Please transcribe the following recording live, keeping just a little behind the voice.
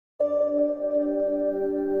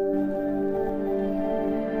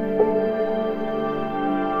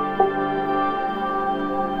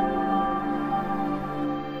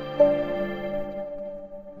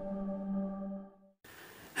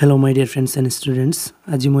Hello my dear friends and students.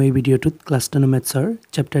 আজি মই এই ভিডিওটোত ক্লাস 10 ম্যাথছৰ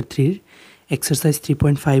চ্যাপ্টাৰ 3 এক্সাৰসাইজ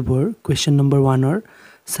 3.5 ৰ কোৱেশ্চন নম্বৰ 1 ৰ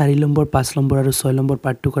 4 নম্বৰ 5 নম্বৰ আৰু 6 নম্বৰ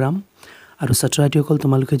পাৰ্টটো কৰাম আৰু ছাত্ৰছাত্ৰীসকল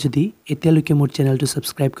তোমালোকে যদি এতিয়ালৈকে মোৰ চেনেলটো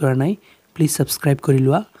সাবস্ক্ৰাইব কৰা নাই প্লিজ সাবস্ক্ৰাইব কৰি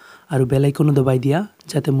লোৱা আৰু বেল আইকনো দবাই দিয়া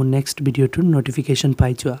যাতে মোৰ নেক্সট ভিডিওটোৰ নোটিফিকেশন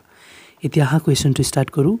পাই যোৱা এতিয়া হা কোৱেশ্চনটো ষ্টাৰ্ট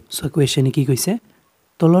কৰো সো কোৱেশ্চনে কি কৈছে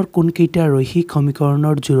তলৰ কোন কেইটা ৰৈখিক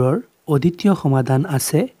সমীকৰণৰ জোৰৰ অদ্বিতীয় সমাধান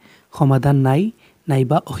আছে সমাধান নাই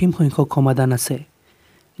নাইবা অসীম সংখ্যক সমাধান আছে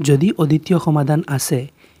যদি অদ্বিতীয় সমাধান আছে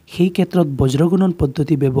সেই ক্ষেত্ৰত বজ্ৰগুণন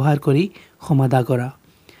পদ্ধতি ব্যৱহাৰ কৰি সমাধান কৰা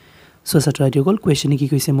সো ছাত্ৰছাত্ৰীসকল কোৱেশ্চনে কি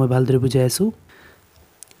কৈছে মই ভালদৰে বুজাই আছো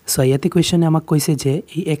সো ইয়াতে কোৱেশ্চনে আমাক কৈছে যে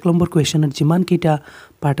এই এক নম্বৰ কোৱেশ্চনৰ যিমান কেইটা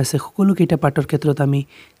পাৰ্ট আছে সকলো কেইটা পাৰ্টৰ ক্ষেত্ৰত আমি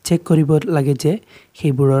চেক কৰিব লাগে যে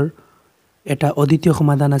সেইবোৰৰ এটা অদ্বিতীয়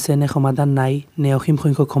সমাধান আছে নে সমাধান নাই নে অসীম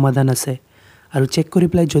সংখ্যক সমাধান আছে আৰু চেক কৰি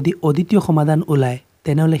প্লাই যদি অদ্বিতীয় সমাধান ওলায়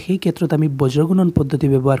তেনেহলে সেই ক্ষেত্ৰত আমি বজ্ৰগুণন পদ্ধতি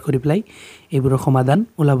ব্যৱহাৰ কৰি প্লাই এইবোৰৰ সমাধান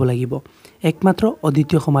ওলাব লাগিব একমাত্ৰ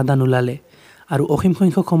অদ্বিতীয় সমাধান ওলালে আৰু অসীম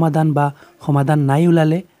সংখ্যক সমাধান বা সমাধান নাই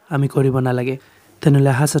ওলালে আমি কৰিব নালাগে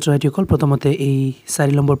তেনেহলে হা ছাত্ৰছাত্ৰীসকল প্ৰথমতে এই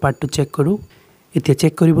 4 নম্বৰ পাৰ্টটো চেক কৰো এতিয়া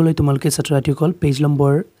চেক কৰিবলৈ তোমালোকে ছাত্ৰছাত্ৰীসকল পেজ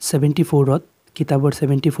নম্বৰ 74 ত কিতাপৰ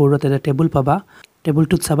 74 ত এটা টেবুল পাবা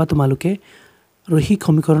টেবুলটোত চাবা তোমালোকে ৰৈখিক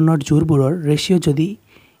সমীকৰণৰ জোৰবোৰৰ ৰেশিও যদি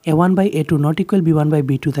a1 by a2 not equal b1 by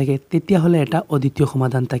b2 থাকে তেতিয়া হলে এটা অদ্বিতীয়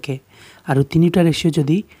সমাধান থাকে আৰু তিনিটা ৰেশিও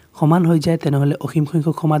যদি সমান হৈ যায় তেনেহলে অসীম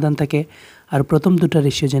সংখ্যক সমাধান থাকে আৰু প্ৰথম দুটা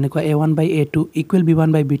ৰেশিও যেনেকৈ a1 by a2 equal b1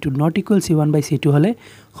 by b2 not equal c1 by c2 হলে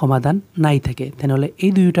সমাধান নাই থাকে তেনেহলে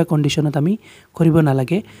এই দুইটা কন্ডিশনত আমি কৰিব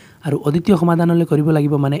নালাগে আৰু অদ্বিতীয় সমাধান হলে কৰিব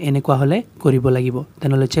লাগিব মানে এনেকুৱা হলে কৰিব লাগিব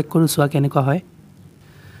তেনেহলে চেক কৰো সোৱা কেনেকুৱা হয়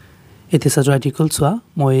এতে ছাত্ৰছাত্ৰীসকল সোৱা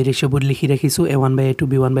মই ৰেশিওবোৰ লিখি ৰাখিছো a1 by a2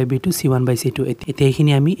 b1 by b2 c1 by c2 এতিয়া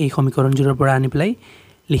এইখিনি আমি এই সমীকৰণজোৰৰ পৰা আনি প্লাই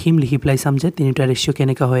লিখি প্লাই চাম যে তিনিটা ৰেশিও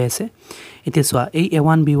কেনেকা হৈ আছে এতিয়া সোৱা এই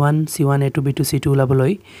a1 b1 c1 a2 b2 c2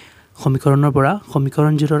 ওলাবলৈ সমীকৰণৰ পৰা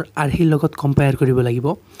সমীকৰণজোৰৰ আৰ্হিৰ লগত কম্পেয়াৰ কৰিব লাগিব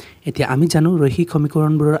এতিয়া আমি জানো ৰৈখিক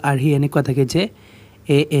সমীকৰণবোৰৰ আৰ্হি এনেকুৱা থাকে যে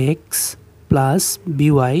ax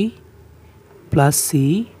by c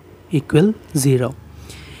equal 0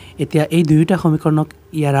 এতিয়া এই দুইটা সমীকৰণক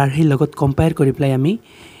ইয়াৰ আৰ্হিৰ লগত কম্পেয়াৰ কৰি প্লাই আমি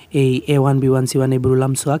এই a1 b1 c1 এইবোৰ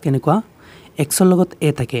ওলাম সোৱা কেনেকুৱা x ৰ লগত a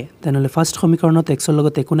থাকে তেনেহলে ফাৰ্স্ট সমীকৰণত x ৰ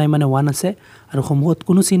লগত একো নাই মানে 1 আছে আৰু সমুহত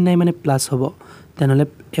কোনো চিন নাই মানে প্লাস হ'ব তেনেহলে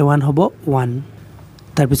a1 হ'ব 1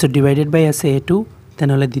 তাৰ পিছত ডিভাইডেড বাই আছে a2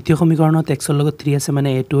 তেনেহলে দ্বিতীয় সমীকৰণত x ৰ লগত 3 আছে মানে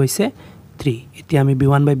a2 হৈছে 3 এতিয়া আমি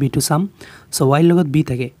b1 by b2 চাম সো y ৰ লগত b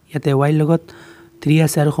থাকে ইয়াতে y ৰ লগত 3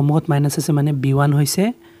 আছে আৰু সমুহত মাইনাস আছে মানে b1 হৈছে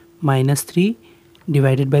 -3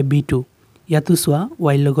 divided by b2 ইয়াতো সোৱা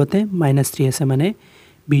y লগতে -3 আছে মানে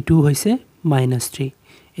b2 হৈছে -3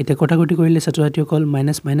 এটা কটাকটি কৰিলে ছাত্ৰছাত্ৰীসকল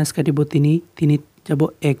মাইনাস মাইনাস কাটিব 3 যাব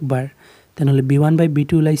একবাৰ তেনেহলে b1 by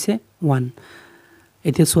b2 ওলাইছে 1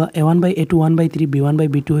 এতিয়া সোৱা a1 by a2 1 by 3 b1 by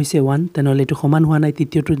b2 হৈছে 1 তেনেহলে এটো সমান হোৱা নাই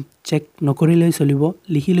তৃতীয়টো চেক নকৰিলে চলিব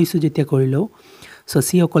লিখি লৈছো যেতিয়া কৰিলো সো c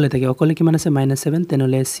অকলে কিমান আছে -7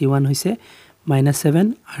 তেনেহলে c1 হৈছে -7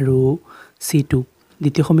 আৰু c2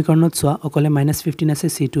 দ্বিতীয় সমীকৰণত সোৱা অকলে -15 আছে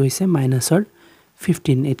c2 হৈছে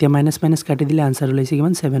 -15 এতিয়া মাইনাস মাইনাস কাটি দিলে আনসাৰ ওলাইছে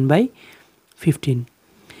কিমান 7/15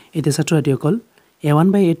 এতিয়া ছাত্ৰছাত্ৰীসকল a1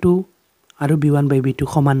 by a2 আৰু b1 by b2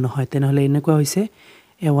 সমান নহয় তেনেহলে এনেকুৱা হৈছে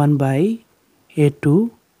a1 by a2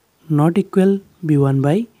 not equal b1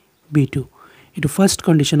 by b2 এটো ফাৰ্স্ট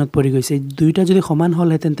কন্ডিশনত পৰি গৈছে দুইটা যদি সমান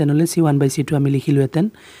হলহেতেন তেনেহলে c1 by c2 আমি লিখিলোহেতেন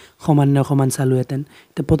সমান ন সমান চালোহেতেন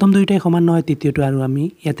তে প্ৰথম দুইটাই সমান নহয় তৃতীয়টো আৰু আমি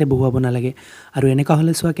ইয়াতে বহুৱাব নালাগে আৰু এনেকা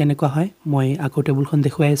হলে সোৱা কেনেকুৱা হয় মই আকৌ টেবুলখন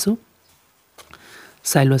দেখুৱাই আছো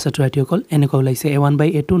চাইলো ছাত্ৰছাত্ৰীসকল এনেকা ওলাইছে a1 by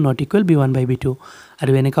a2 not equal b1 by b2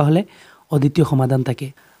 আৰু এনেকা হলে অদ্বিতীয় সমাধান থাকে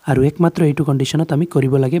আৰু একমাত্ৰ এইটো কন্ডিশনত আমি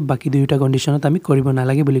কৰিব লাগে বাকি দুইটা কন্ডিশনত আমি কৰিব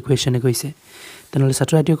নালাগে বুলি কোৱেশ্চনে কৈছে তেনেহলে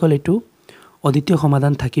ছাত্ৰছাত্ৰীসকল এইটো অদ্বিতীয়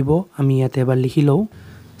সমাধান থাকিব আমি ইয়াতে এবাৰ লিখি লও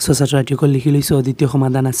সো ছাত্ৰছাত্ৰীসকল লিখি লৈছো অদ্বিতীয়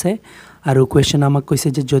সমাধান আছে আৰু কোৱেশ্চন আমাক কৈছে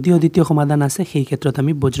যে যদি অদ্বিতীয় সমাধান আছে সেই ক্ষেত্ৰত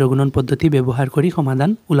আমি বজ্ৰগুণন পদ্ধতি ব্যৱহাৰ কৰি সমাধান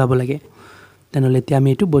ওলাব লাগে তেনেহলে এতিয়া আমি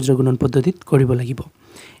এইটো বজ্ৰগুণন পদ্ধতিত কৰিব লাগিব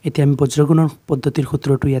এতিয়া আমি বজ্ৰগুণন পদ্ধতিৰ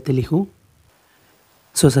সূত্ৰটো ইয়াতে লিখো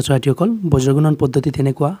সো ছাত্ৰছাত্ৰীসকল বজ্ৰগুণন পদ্ধতি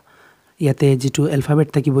তেনেকুৱা ইয়াতে যেটো এলফাবেট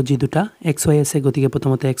থাকিব যি দুটা xy আছে গতিকে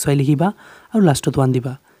প্ৰথমতে xy লিখিবা আৰু লাষ্টত 1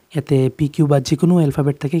 দিবা ইয়াতে pq বা যিকোনো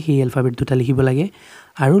এলফাবেট থাকে সেই এলফাবেট দুটা লিখিব লাগে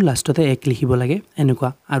আৰু লাষ্টতে 1 লিখিব লাগে এনেকুৱা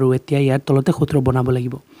আৰু এতিয়া ইয়াৰ তলতে সূত্ৰ বনাব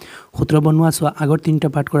লাগিব সূত্ৰ বনোৱা সোৱা আগৰ তিনটা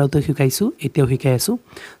পাৰ্ট কৰাওতে শিকাইছো এতিয়াও শিকাই আছো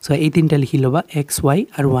সো এই তিনটা লিখি লবা xy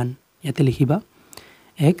আৰু 1 ইয়াতে লিখিবা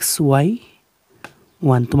xy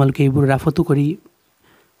 1 তোমালোকে এইবোৰ ৰাফটো কৰি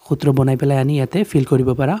সূত্ৰ বনাই পেলাই আনি ইয়াতে ফিল কৰিব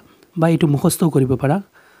পাৰা বা এটো মুখস্থও কৰিব পাৰা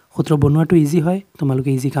সূত্ৰ বনোৱাটো ইজি হয় তোমালোকে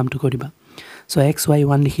ইজি কামটো কৰিবা সো xy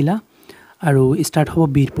 1 লিখিলা আৰু স্টাৰ্ট হবো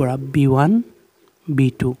b ৰ পৰা b1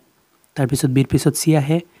 B2 তাৰপিছত বিৰ পিছত C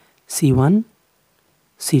আহে C1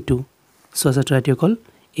 C2 so ছাত্ৰছাত্ৰীসকল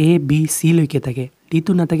A B C লৈকে থাকে D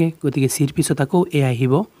টো নাথাকে গতিকে C ৰ পিছত আকৌ A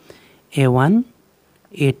আহিব A1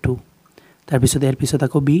 A2 তাৰপিছত এৰ পিছত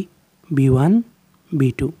আকৌ B B1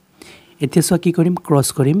 B2 এতিয়া সো কি কৰিম ক্ৰস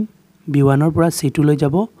কৰিম B1 ৰ পৰা C2 লৈ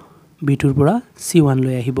যাব B2 ৰ পৰা C1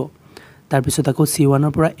 লৈ আহিব তাৰপিছত আকৌ C1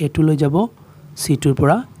 ৰ পৰা A2 লৈ যাব C2 ৰ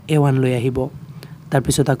পৰা A1 লৈ আহিব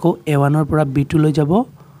তাৰপিছত আকৌ A1 ৰ পৰা B2 লৈ যাব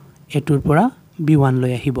A2 ৰ পৰা B1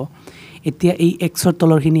 লৈ আহিব এতিয়া এই x ৰ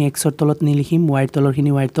তলৰখিনি x ৰ তলত নি লিখিম y ৰ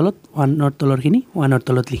তলৰখিনি y ৰ তলত 1 ৰ তলৰখিনি 1 ৰ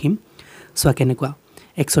তলত লিখিম সো কেনেকুৱা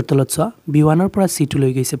x ৰ তলত সো B1 ৰ পৰা C2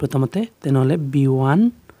 লৈ গৈছে প্ৰথমতে তেনেহলে B1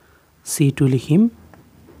 C2 লিখিম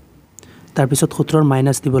তাৰপিছত সূত্ৰৰ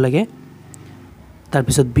মাইনাস দিব লাগে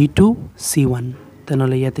তাৰপিছত B2 C1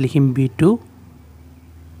 তেনেহলে ইয়াতে লিখিম B2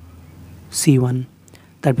 C1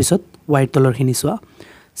 তাৰপিছত y ৰ তলৰখিনি সো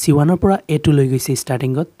C1 ৰ পৰা A2 লৈ গৈছে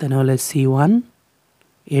ষ্টাৰ্টিংত তেনেহলে C1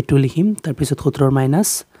 A2 লিখিম তাৰপিছত সূত্ৰৰ মাইনাস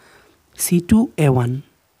C2 A1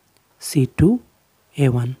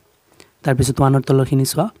 তাৰপিছত 1 ৰ তলৰখিনি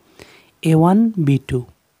so A1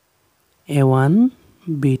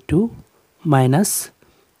 B2 minus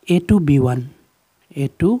A2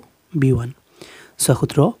 B1 so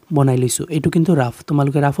সূত্ৰ বনাই লৈছো এটো কিন্তু ৰাফ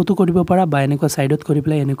তোমালোকে ৰাফটো কৰিব পাৰা বা এনেকুৱা সাইডত কৰি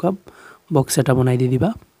প্লাই এনেকুৱা বক্স এটা বনাই দি দিবা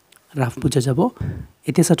ৰাফ বুজা যাব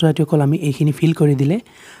এতিয়া ছাত্ৰছাত্ৰীসকল আমি এইখিনি ফিল কৰি দিলে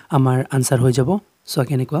আমাৰ আনসাৰ হৈ যাব সো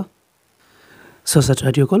কেনেকুৱা সো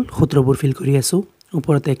ছাত্ৰছাত্ৰীসকল সূত্ৰবোৰ ফিল কৰি আছো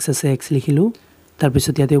ওপৰতে x আছে x লিখিলো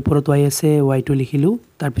তাৰপিছত ইয়াতে ওপৰত y আছে y2 লিখিলো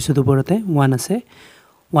তাৰপিছত ওপৰতে 1 আছে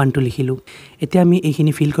 1 2 লিখিলো এতিয়া আমি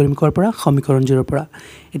এইখিনি ফিল কৰিম কৰ পৰা সমীকৰণ 0 পৰা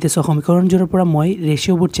এতিয়া সো সমীকৰণ 0 পৰা মই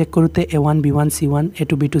ৰেশিওবোৰ চেক কৰোতে a1 b1 c1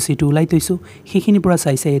 a2 b2 c2 উলাই তৈছো সেইখিনি পৰা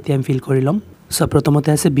চাই এতিয়া আমি ফিল কৰি লম সো প্ৰথমতে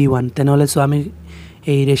আছে b1 তেনেহলে সো আমি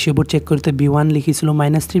এই ৰেশিওবোৰ চেক কৰোতে b1 লিখিছিলো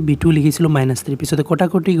 -3 b2 লিখিছিলো -3 পিছতে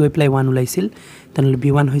কটাকটি গৈ প্লাই 1 উলাইছিল তেনেহলে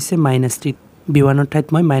b1 হৈছে -3 b1 ৰ ঠাইত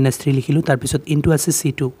মই -3 লিখিলো তাৰপিছত ইনটু আছে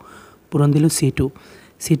c2 পূৰণ দিলো c2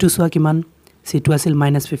 সো কিমান c2 আছিল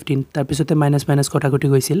 -15 তাৰপিছতে মাইনাস কটাকটি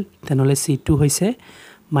গৈছিল তেনেহলে c2 হৈছে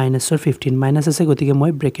 -15 মাইনাস আছে গতিকে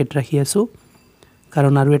মই ব্ৰেকেট ৰাখি আছো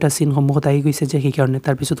কাৰণ আৰু এটা চিন সম্মুখত আহি গৈছে যে সেই কাৰণে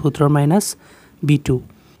তাৰপিছত সূত্ৰৰ মাইনাস b2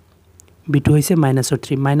 হৈছে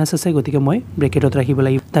 -3 মাইনাস আছে গতিকে মই ব্ৰেকেটত ৰাখিব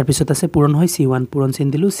লাগিব তাৰপিছত আছে পূৰণ হয় c1 পূৰণ চিন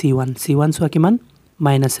দিলো c1 সো কিমান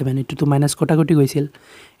 -7 এটো মাইনাস কটাকটি গৈছিল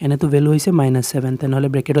এনেটো ভ্যালু হৈছে -7 তেনেহলে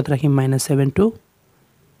ব্ৰেকেটত ৰাখিম -7 টো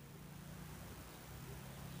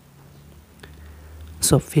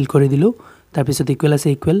সো ফিল কৰি দিলো তাৰপিছত ইকুৱেল আছে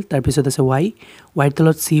ইকুৱেল তাৰপিছত আছে y ৰ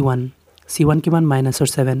তলত c1 কিমান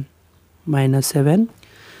 -7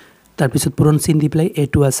 তাৰপিছত পূৰণ চিন দি প্লাই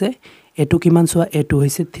a2 আছে a2 কিমান সো a2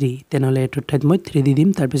 হৈছে 3 তেনেহলে a2 ঠাইত মই 3 দি দিম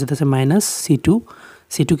তাৰপিছত আছে মাইনাস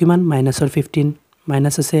c2 কিমান -15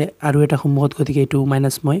 মাইনাস আছে আৰু এটা সম্মুখত গতিকে এটো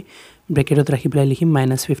মাইনাস মই ব্ৰেকেটত ৰাখি প্লাই লিখিম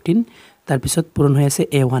 -15 তাৰপিছত পূৰণ হৈ আছে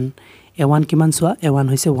a1 কিমান সো a1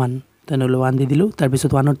 হৈছে 1 তেনেহলে 1 দি দিলো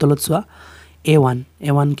তাৰপিছত 1 ৰ তলত সো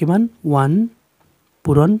a1 কিমান 1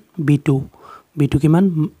 পূৰণ b2 কিমান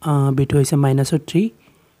b2 হৈছে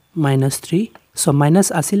 -3 সো মাইনাস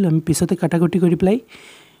আছিল আমি পিছতে কাটাকটি কৰি প্লাই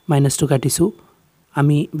মাইনাসটো কাটিছো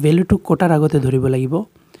আমি ভ্যালুটো কোটাৰ আগতে ধৰিব লাগিব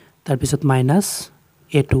তাৰপিছত মাইনাস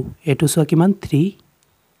a2 সো কিমান 3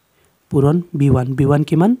 পূৰণ b1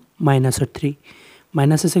 কিমান -3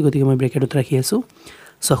 মাইনাস আছে গতিকে মই ব্ৰেকেটত ৰাখি আছো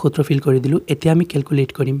সো সূত্ৰ ফিল কৰি দিলো এতিয়া আমি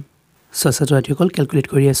ক্যালকুলেট কৰিম সো ছাত্ৰছাত্ৰীসকল ক্যালকুলেট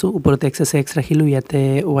কৰি আছো ওপৰত x আছে x ৰাখিলো ইয়াতে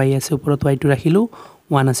y আছে ওপৰত y2 ৰাখিলো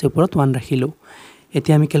 1 আছে ওপৰত 1 ৰাখিলো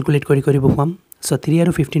এতিয়া আমি ক্যালকুলেট কৰি বহুৱাম সো 3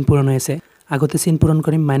 আৰু 15 পূৰণ হৈ আছে আগতে চিন পূৰণ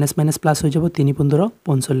কৰিম মাইনাস প্লাস হৈ যাব 3 15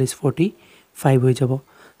 45 45 হৈ যাব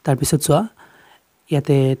তাৰপিছত সো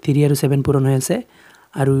ইয়াতে 3 আৰু 7 পূৰণ হৈ আছে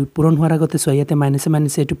আৰু পূৰণ হোৱাৰ আগতে সো ইয়াতে মাইনাস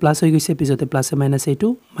এটো প্লাস হৈ গৈছে পিছতে প্লাসে মাইনাস এটো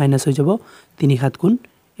মাইনাস হৈ যাব 3 7 গুণ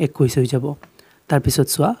 21 হৈ যাব তাৰপিছত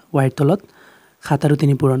সো y ৰ তলত 7 আৰু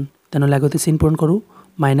 3 পূৰণ তেনেহলে আগতে চিন পূৰণ কৰো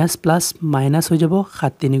মাইনাস প্লাস মাইনাস হৈ যাব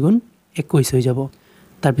 7 3 গুণ 21 হৈ যাব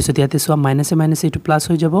তাৰপিছত ইয়াতে সো মাইনাসে এটো প্লাস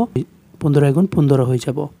হৈ যাব 15 গুণ 15 হৈ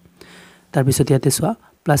যাব তাৰপিছত ইয়াতে সো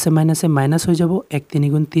প্লাসে মাইনাসে মাইনাস হৈ যাব 1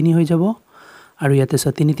 3 গুণ 3 হৈ যাব আৰু ইয়াতে সো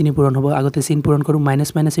 3 3 পূৰণ হ'ব আগতে চিন পূৰণ কৰো মাইনাস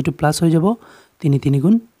এটো প্লাস হৈ যাব 3 3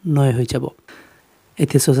 গুণ 9 হৈ যাব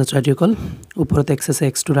এতিয়া সো ছাত্ৰছাত্ৰীসকল ওপৰত x আছে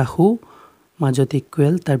x টো ৰাখো মাজত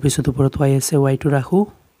ইকুৱেল তাৰপিছত ওপৰত y আছে y2 ৰাখো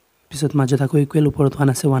পিছত মাজত আকৌ ইকুৱেল ওপৰত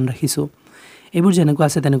 1 আছে 1 ৰাখিছো এইবোৰ যেনেকুৱা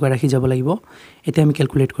আছে তেনেকুৱা ৰাখি যাব লাগিব এতিয়া আমি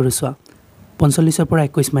ক্যালকুলেট কৰো সো 45 ৰ পৰা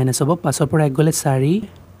 21 মাইনাস হ'ব 5 ৰ পৰা 1 গলে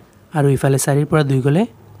 4 আৰু ইফালে 4 ৰ পৰা 2 গলে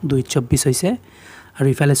 2 24 হৈছে আৰু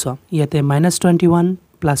ইফালে সো ইয়াতে -21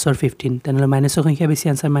 প্লাসৰ 15 তেনেহলে মাইনাসৰ সংখ্যা বেছি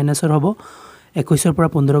আনসাৰ মাইনাসৰ হ'ব 21 পৰা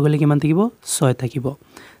 15 গলে কিমান থাকিব 6 থাকিব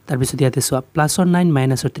তাৰ পিছত ইয়াতে সোৱা প্লাসৰ 9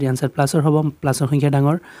 মাইনাসৰ 3 আনসাৰ প্লাসৰ হ'ব প্লাসৰ সংখ্যা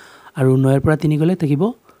ডাঙৰ আৰু 9 পৰা 3 গলে থাকিব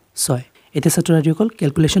 6 এতিয়া ছাত্ৰছাত্ৰীসকল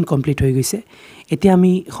ক্যালকুলেশন কমপ্লিট হৈ গৈছে এতিয়া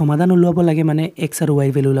আমি সমাধান উলাব লাগে মানে x আৰু y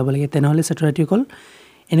ভ্যালু উলাব লাগে তেনেহলে ছাত্ৰছাত্ৰীসকল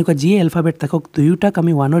এনেকুৱা যি এলফাবেট থাকক দুয়োটাক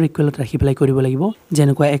আমি 1 ৰ ইকুৱেলত ৰাখি পেলাই কৰিব লাগিব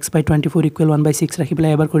যেনেকুৱা x/24 = 1/6 ৰাখি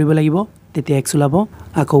পেলাই এবাৰ কৰিব লাগিব তেতিয়া x উলাব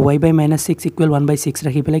আকৌ y/-6 = 1/6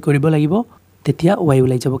 ৰাখি পেলাই কৰিব লাগিব তেতিয়া y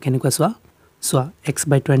উলাই যাব কেনেকুৱা সোৱা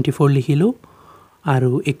x/24 লিখিলো আৰু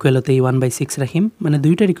ইকুৱেলতে 1/6 ৰাখিম মানে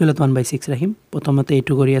দুয়োটাৰ ইকুৱেলত 1/6 ৰাখিম প্ৰথমতে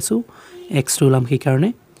এটো কৰি আছো x টো উলাম কি কাৰণে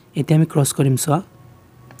এতিয়া আমি ক্ৰস কৰিম সোৱা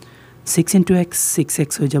 6 * x 6x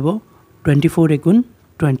হৈ যাব 24 *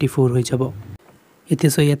 24 হৈ যাব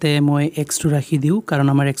এতিয়া সো ইয়াতে মই x টো ৰাখি দিও কাৰণ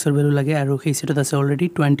আমাৰ x ৰ ভ্যালু লাগে আৰু সেই সেটত আছে অলৰেডি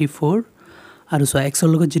 24 আৰু সো x ৰ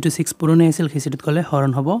লগত যেটো 6 পুৰণে আছিল সেই সেটত গলে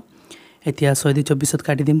হৰণ হ'ব এতিয়া 6 দি 24 ত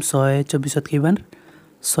কাটি দিম 6 24 ত কিমান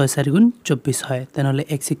 6 4 * 24 হয় তেনেহলে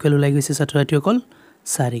x ইকুৱেল ওলাই গৈছে ছাত্ৰছাত্ৰীসকল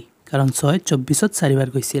 4 কাৰণ 6 24 ত 4 বাৰ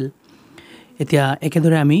গৈছিল এতিয়া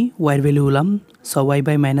একেদৰে আমি y ৰ ভ্যালু উলাম সো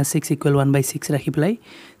y/-6 = 1/6 ৰাখি পেলাই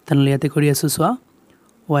তেনেহলে ইয়াতে কৰি আছো সোৱা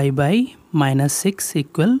y/-6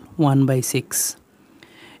 = 1/6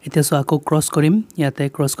 এতিয়া সো আকৌ ক্ৰস কৰিম ইয়াতে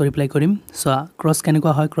ক্ৰস কৰি প্লাই কৰিম সো ক্ৰস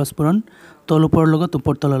কেনেকুৱা হয় ক্ৰস পূৰণ তল ওপৰৰ লগত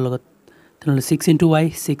ওপৰ তলৰ লগত তেনেহলে 6 * y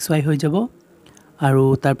 6y হৈ যাব আৰু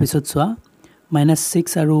তাৰ পিছত সো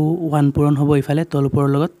 -6 আৰু 1 পূৰণ হ'ব ইফালে তল ওপৰৰ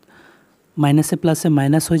লগত মাইনাসে প্লাসে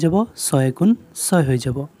মাইনাস হৈ যাব 6 * 6 হৈ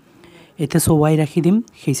যাব এতিয়া সো y ৰাখি দিম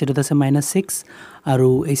সেই সেটত আছে -6 আৰু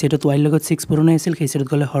এই সেটত y লগত 6 পূৰণে আছিল সেই সেটত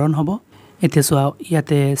গলে হৰণ হ'ব এতিয়া সো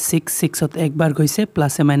ইয়াতে 6 6 ত একবাৰ গৈছে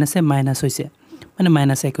প্লাসে মাইনাসে মাইনাস হৈছে মানে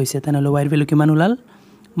 -1 হৈছে তেনেহলে y ৰ ভ্যালু কিমান উলাল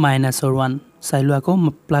 -1 চাইলো আকৌ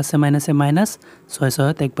প্লাসে মাইনাসে মাইনাস 6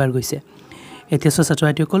 6 ত একবাৰ গৈছে এতিয়া সো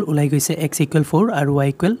ছাত্ৰছাত্ৰীসকল উলাই গৈছে x = 4 আৰু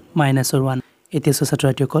y = -1 এতিয়া সো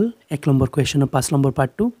ছাত্ৰছাত্ৰীসকল 1 নম্বৰ কোৱেশ্চনৰ 5 নম্বৰ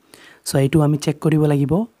পাৰ্টটো সো এইটো আমি চেক কৰিব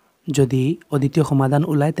লাগিব যদি অদ্বিতীয় সমাধান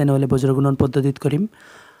উলায় তেনেহলে বজ্ৰগুণন পদ্ধতিত কৰিম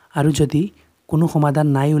আৰু যদি কোনো সমাধান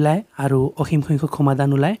নাই উলায় আৰু অসীম সংখ্যক সমাধান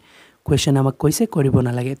উলায় কোৱেশ্চন আমাক কৈছে কৰিব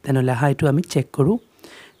নালাগে তেনেহলে হাইটো আমি চেক কৰো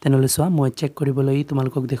তেনেহলে সোৱা মই চেক কৰিবলৈ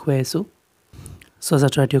তোমালোকক দেখুৱাই আছো সো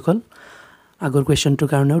ছাত্ৰছাত্ৰীসকল আগৰ কোৱেশ্চনটোৰ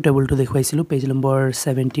কাৰণেও টেবুলটো দেখুৱাইছিলো পেজ নম্বৰ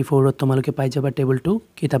 74 ত তোমালোকে পাই যাবা টেবুলটো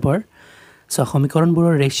কিতাপৰ সো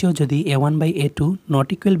সমীকৰণবোৰৰ ৰেশিও যদি a1/a2 not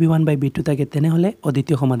equal b1/b2 থাকে তেনেহলে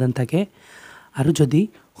অদ্বিতীয় সমাধান থাকে আৰু যদি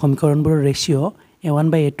সমীকৰণবোৰৰ ৰেশিও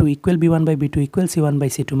a1/a2 equal b1/b2 equal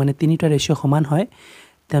c1/c2 মানে তিনিটা ৰেশিও সমান হয়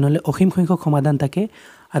তেনেহলে অসীম সংখ্যক সমাধান থাকে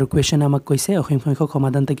আৰু কোৱেশ্চন আমাক কৈছে অসীম সংখ্যক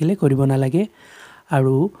সমাধান থাকিলে কৰিব নালাগে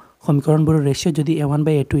আৰু সমীকৰণবোৰৰ ৰেশিও যদি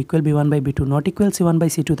a1/a2 equal b1/b2 not equal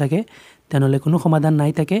c1/c2 থাকে তেনেহলে কোনো সমাধান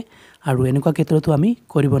নাই থাকে আৰু এনেকুৱা ক্ষেত্ৰতো আমি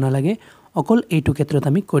কৰিব নালাগে অকল এইটো ক্ষেত্ৰত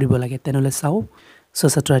আমি কৰিব লাগে তেনেহলে চাও সো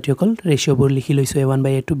ছাত্ৰছাত্ৰীসকল ৰেশিওবোৰ লিখি লৈছো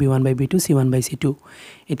a1/a2 b1/b2 c1/c2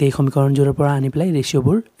 এতিয়া এই সমীকৰণবোৰৰ পৰা আনি পেলাই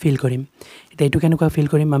ৰেশিওবোৰ ফিল কৰিম এতিয়া এইটো কেনেকুৱা ফিল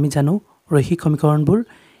কৰিম আমি জানো ৰৈখিক সমীকৰণবোৰ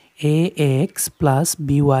ax +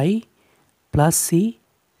 by + c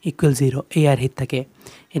 = 0 এই আৰ্হিত থাকে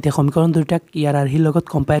এতিয়া সমীকৰণ দুটাক ইয়াৰ আৰ্হিৰ লগত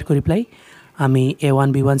কম্পায়াৰ কৰি পেলাই আমি a1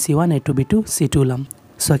 b1 c1 a2 b2 c2 লাম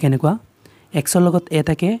সো কেনেকুৱা x ৰ লগত a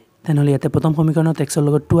থাকে তেনেহলে ইয়াতে প্ৰথম সমীকৰণত x ৰ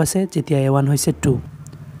লগত 2 আছে যেতিয়া a1 হৈছে 2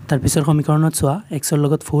 তাৰ পিছৰ সমীকৰণত সোৱা x ৰ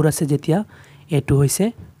লগত 4 আছে যেতিয়া a2 হৈছে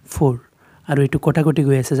 4 আৰু এটো কটাকটি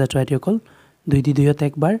গৈ আছে ছাত্ৰছাত্ৰীসকল 2 দি 2 ত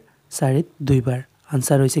একবাৰ 4 ত দুইবাৰ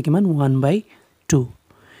আনসাৰ হৈছে কিমান 1/2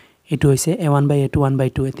 এটো হৈছে a1/a2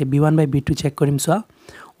 1/2 এতিয়া b1/b2 চেক কৰিম সোৱা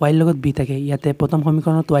y লগত b থাকে ইয়াতে প্ৰথম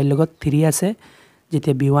সমীকৰণত y লগত 3 আছে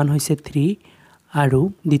যেতিয়া b1 হৈছে 3 আৰু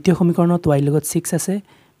দ্বিতীয় সমীকৰণত y লগত 6 আছে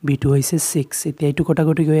b2 হৈছে 6 এতিয়া এটো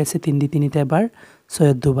কটাকটি গৈ আছে 3 দি 3 তে এবাৰ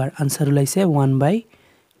 6 দুবাৰ আনসাৰ ওলাইছে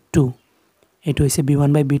 1/2 এটো হৈছে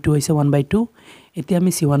b1/b2 হৈছে 1/2 এতিয়া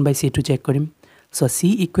আমি c1/c2 চেক কৰিম সো c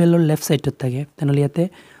ইকুৱেলৰ লেফট সাইডত থাকে তেনেহলে ইয়াতে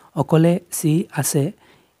অকলে c আছে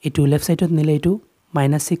এটো লেফট সাইডত নিলে এটো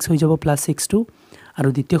 -6 হৈ যাব +6 আৰু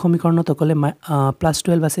দ্বিতীয় সমীকৰণত অকলে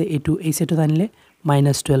 +12 আছে এটো এই সাইডত আনিলে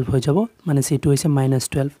 -12 হৈ যাব মানে c2 হৈছে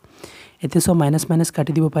 -12 এতিয়া সো মাইনাস মাইনাস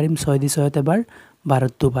কাটি দিব পাৰিম 6 দি 6 তে এবাৰ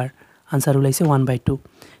 12 দুবাৰ আনসাৰ ওলাইছে 1/2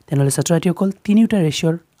 তেনেহলে ছাত্ৰছাত্ৰীসকল তিনিটা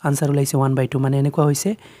ৰেশিওৰ আনসাৰ ওলাইছে 1/2 মানে এনেকুৱা হৈছে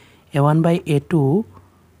a1/a2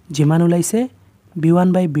 যিমান ওলাইছে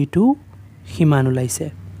b1/b2 হিমান ওলাইছে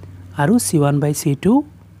আৰু c1/c2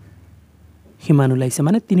 হিমান ওলাইছে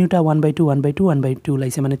মানে তিনিটা 1/2 1/2 1/2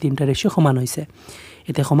 ওলাইছে মানে তিনিটা ৰেশিও সমান হৈছে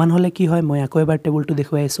এতিয়া সমান হলে কি হয় মই আকৌ এবাৰ টেবুলটো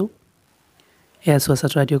দেখুৱাই আছো এয়া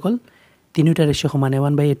ছাত্ৰছাত্ৰীসকল তিনিটা ৰেশিও সমান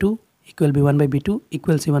a1/a2 equal b1/b2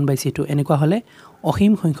 equal c1/c2 এনেকুৱা হলে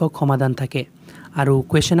অসীম সংখ্যক সমাধান থাকে আৰু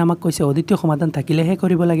কোৱেশ্চন আমাক কৈছে অদ্বিতীয় সমাধান থাকিলেহে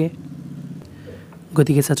কৰিব লাগে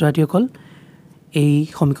গতিকে ছাত্ৰছাত্ৰীসকল এই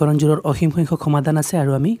সমীকৰণজোৰৰ অসীম সংখ্যক সমাধান আছে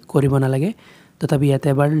আৰু আমি কৰিব নালাগে তথাপি ইয়াতে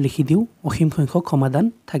এবাৰ লিখি দিওঁ অসীম সংখ্যক সমাধান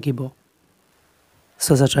থাকিব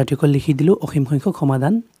সো ছাত্ৰসকল লিখি দিলোঁ অসীম সংখ্যক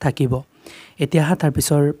সমাধান থাকিব এতিয়া হা তাৰ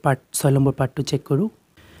পিছৰ পাৰ্ট 6 নম্বৰ পাৰ্টটো চেক কৰোঁ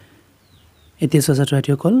এতিয়া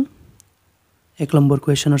ছাত্ৰসকল 1 নম্বৰ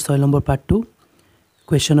কোৱেশ্চনৰ 6 নম্বৰ পাৰ্টটো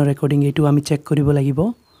কোৱেশ্চনৰ ৰেকৰ্ডিং এইটো আমি চেক কৰিব লাগিব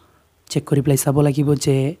চেক কৰি প্লাই চাব লাগিব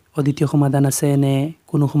যে অদ্বিতীয় সমাধান আছে নে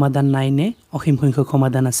কোনো সমাধান নাই নে অসীম সংখ্যক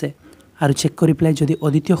সমাধান আছে আৰু চেক কৰি প্লাই যদি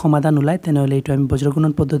অদ্বিতীয় সমাধান ওলায় তেনেহলে এইটো আমি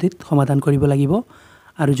বজ্ৰগুণন পদ্ধতিত সমাধান কৰিব লাগিব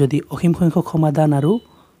আৰু যদি অসীম সংখ্যক সমাধান আৰু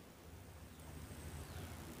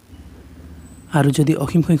যদি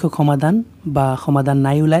অসীম সংখ্যক সমাধান বা সমাধান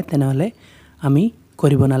নাই ওলায় তেনেহলে আমি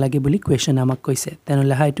কৰিব নালাগে বুলি কোৱেশ্চন আমাক কৈছে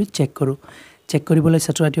তেনেহলে হাইটো চেক কৰো চেক কৰিবলৈ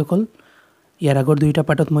ছাত্ৰসকল ইয়াৰ আগৰ দুইটা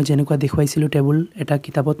পাৰ্টত মই যেনেকুৱা দেখুৱাইছিলো টেবুল এটা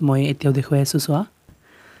কিতাপত মই এতিয়াও দেখুৱাই আছো চোৱা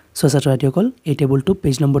সো ছাত্ৰসকল এই টেবুলটো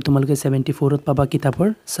পেজ নম্বৰ তোমালোকে 74 ত পাবা কিতাপৰ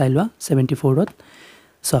চাই লোৱা 74 ত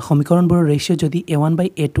সো সমীকৰণবোৰৰ ৰেশিও যদি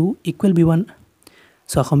a1/a2 ইকুৱেল b1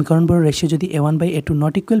 সো সমীকৰণবোৰৰ ৰেশিও যদি a1/a2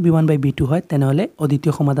 নট ইকুৱেল b1/b2 হয় তেনেহলে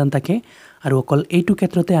অদ্বিতীয় সমাধান থাকে আৰু অকল এইটো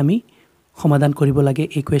ক্ষেত্ৰতে আমি সমাধান কৰিব লাগে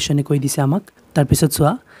এই কোৱেশ্চনে কৈ দিছে আমাক তাৰ পিছত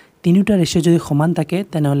চোৱা তিনিটা ৰেশিও যদি সমান থাকে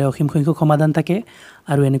তেনেহলে অসীম সংখ্যক সমাধান থাকে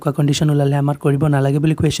আৰু এনেকুৱা কন্ডিশন ওলালে আমাৰ কৰিব নালাগে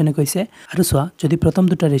বুলি কোৱেশ্চনে কৈছে আৰু চোৱা যদি প্ৰথম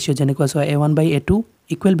দুটা ৰেশিও যেনেকুৱা চোৱা a1/a2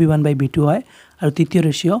 ইকুৱেল b1/b2 হয় আৰু তৃতীয়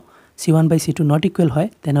ৰেশিও c1/c2 নট ইকুৱেল হয়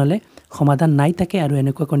তেনেহলে সমাধান নাই থাকে আৰু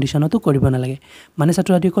এনেকুৱা কন্ডিশনতো কৰিব নালাগে মানে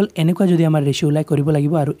ছাত্ৰসকল এনেকুৱা যদি আমাৰ ৰেশিও ওলাই কৰিব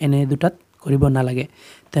লাগিব আৰু এনে দুটাত কৰিব নালাগে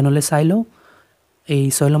তেনেহলে চাই লও এই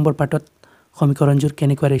 6 নম্বৰ পাৰ্টত সমীকৰণজোৰ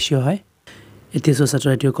কেনেকুৱা ৰেশিও হয় এতিয়া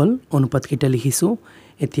ছাত্ৰসকল অনুপাত কিটা লিখিছো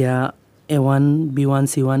এতিয়া a1 b1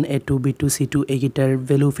 c1 a2 b2 c2 এই গিটাৰ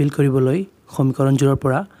ভ্যালু ফিল কৰিবলৈ সমীকৰণজোৰৰ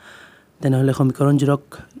পৰা তেনেহলে সমীকৰণজোৰক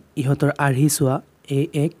ইহতৰ আৰহি চোৱা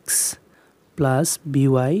ax +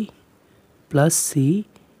 by + c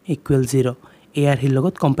 = 0 এই আৰহিৰ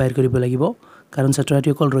লগত কম্পেয়াৰ কৰিব লাগিব কাৰণ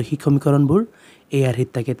ছাত্ৰসকল ৰৈখিক সমীকৰণবোৰ এই আৰহিত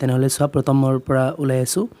থাকে তেনেহলে চোৱা প্ৰথমৰ পৰা ওলাই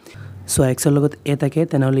আছো সো x ৰ লগত a থাকে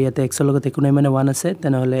তেনেহলে ইয়াতে x ৰ লগত একো নাই মানে 1 আছে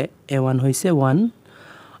তেনেহলে a1 হৈছে 1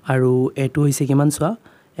 আৰু a2 হৈছে কিমান চোৱা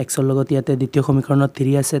x ৰ লগত ইয়াতে দ্বিতীয় সমীকৰণত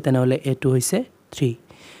 3 আছে তেনেহলে a2 হৈছে 3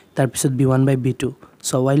 তাৰ পিছত b1/b2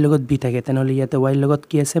 সো y লগত b থাকে তেনেহলে ইয়াতে y লগত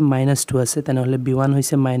কি আছে -2 আছে তেনেহলে b1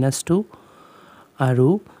 হৈছে -2 আৰু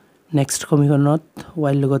নেক্সট সমীকৰণত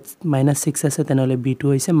y লগত -6 আছে তেনেহলে b2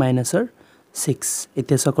 হৈছে -6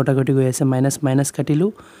 এতিয়া সো কটাকটি গৈ আছে মাইনাস কাটিলো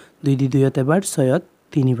 2 দি 2 ত এবাৰ 6 ত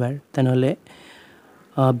 3 বাৰ তেনেহলে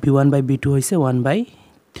b1/b2 হৈছে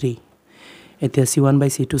 1/3 এতিয়া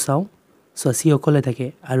c1/c2 চাও সো c অকলে থাকে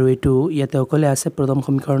আৰু এটো ইয়াতে অকলে আছে প্ৰথম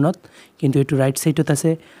সমীকৰণত কিন্তু এটো ৰাইট সাইডত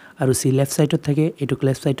আছে আৰু c লেফট সাইডত থাকে এটো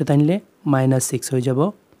লেফট সাইডত আনিলে -6 হৈ যাব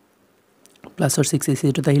প্লাসৰ 6 আছে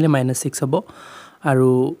এটো আহিলে -6 হ'ব আৰু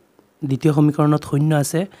দ্বিতীয় সমীকৰণত শূন্য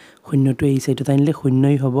আছে শূন্যটো এই সাইডত আনিলে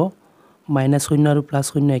শূন্যই হ'ব -0 আৰু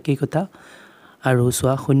 +0 একেই কথা আৰু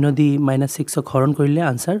সোৱা 0 দি -6 ক হৰণ কৰিলে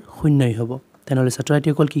আনসাৰ শূন্যই হ'ব তেনেহলে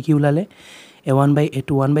ছাত্ৰসকল কি ওলালে a1/a2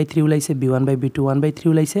 1/3 ওলাইছে b1/b2 1/3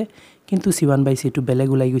 ওলাইছে কিন্তু c1/c2 বেলেগ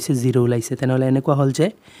ওলাই গৈছে 0 ওলাইছে তেনেহলে এনেকুৱা হল যে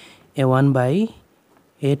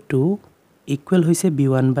a1/a2 ইকুৱেল হৈছে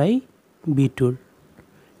b1/b2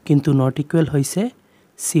 কিন্তু নট ইকুৱেল হৈছে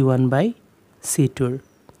c1/c2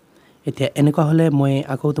 এতিয়া এনেকুৱা হলে মই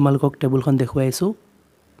আকৌ তোমালোকক টেবুলখন দেখুৱাইছো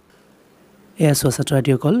এয়া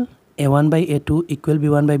ছাত্ৰসকল a1/a2 equal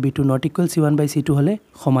b1/b2 not equal c1/c2 হলে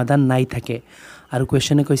সমাধান নাই থাকে আৰু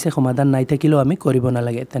কোৱেশ্চনে কৈছে সমাধান নাই থাকিলেও আমি কৰিব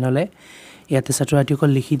নালাগে তেনেহলে ইয়াতে ছাত্ৰসকল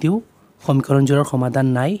লিখি দিও সমীকৰণজোৰৰ সমাধান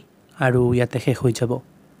নাই আৰু ইয়াতে শেষ হৈ যাব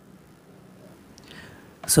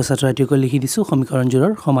ছাত্ৰসকল লিখি দিছো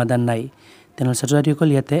সমীকৰণজোৰৰ সমাধান নাই তেনেহলে ছাত্ৰসকল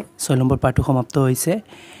ইয়াতে 6 নম্বৰ পাঠটো সমাপ্ত হৈছে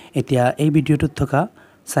এতিয়া এই ভিডিঅটোত থকা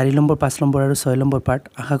 4 নম্বৰ 5 নম্বৰ আৰু 6 নম্বৰ পাঠ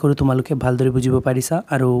আশা কৰো তোমালোকে ভালদৰে বুজিব পাৰিছা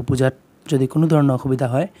আৰু বুজাত যদি কোনো ধৰণৰ অসুবিধা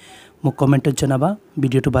হয় মোক কমেন্টত জনাবা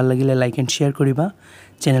ভিডিঅটো ভাল লাগিলে লাইক এণ্ড শেয়াৰ কৰিবা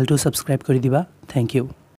চেনেলটো সাবস্ক্ৰাইব কৰি দিবা থ্যাংক ইউ